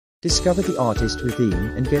Discover the artist within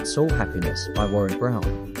and get soul happiness by Warren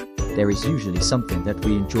Brown. There is usually something that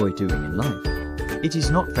we enjoy doing in life. It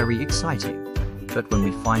is not very exciting, but when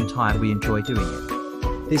we find time we enjoy doing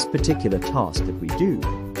it. This particular task that we do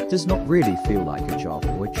does not really feel like a job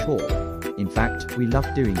or a chore. In fact, we love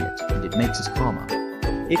doing it and it makes us calmer.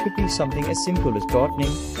 It could be something as simple as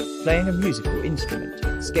gardening, playing a musical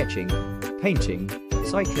instrument, sketching, painting,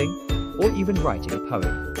 cycling, or even writing a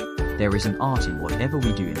poem. There is an art in whatever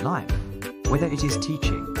we do in life, whether it is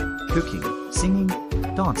teaching, cooking, singing,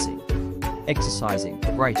 dancing, exercising,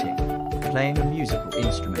 writing, playing a musical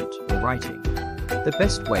instrument, or writing. The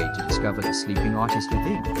best way to discover the sleeping artist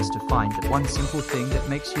within is to find that one simple thing that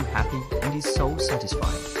makes you happy and is soul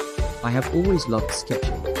satisfying. I have always loved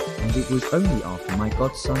sketching, and it was only after my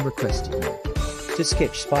godson requested me to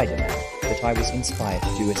sketch Spider-Man that I was inspired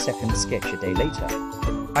to do a second sketch a day later.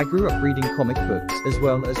 I grew up reading comic books as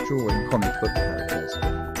well as drawing comic book characters.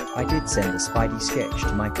 I did send a Spidey sketch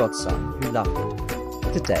to my godson, who loved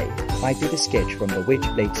it. Today, I did a sketch from the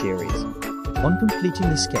Witchblade series. On completing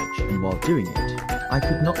the sketch and while doing it, I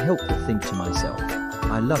could not help but think to myself,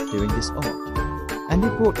 I love doing this art. And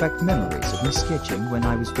it brought back memories of me sketching when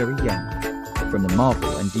I was very young, from the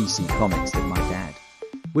Marvel and DC comics that my dad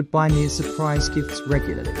would buy me as surprise gifts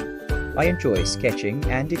regularly. I enjoy sketching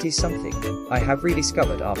and it is something I have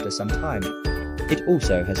rediscovered after some time. It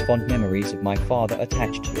also has fond memories of my father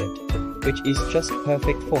attached to it, which is just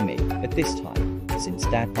perfect for me at this time, since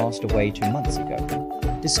Dad passed away 2 months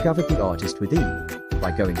ago. Discover the artist within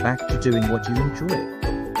by going back to doing what you enjoy.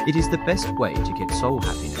 It is the best way to get soul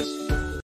happiness.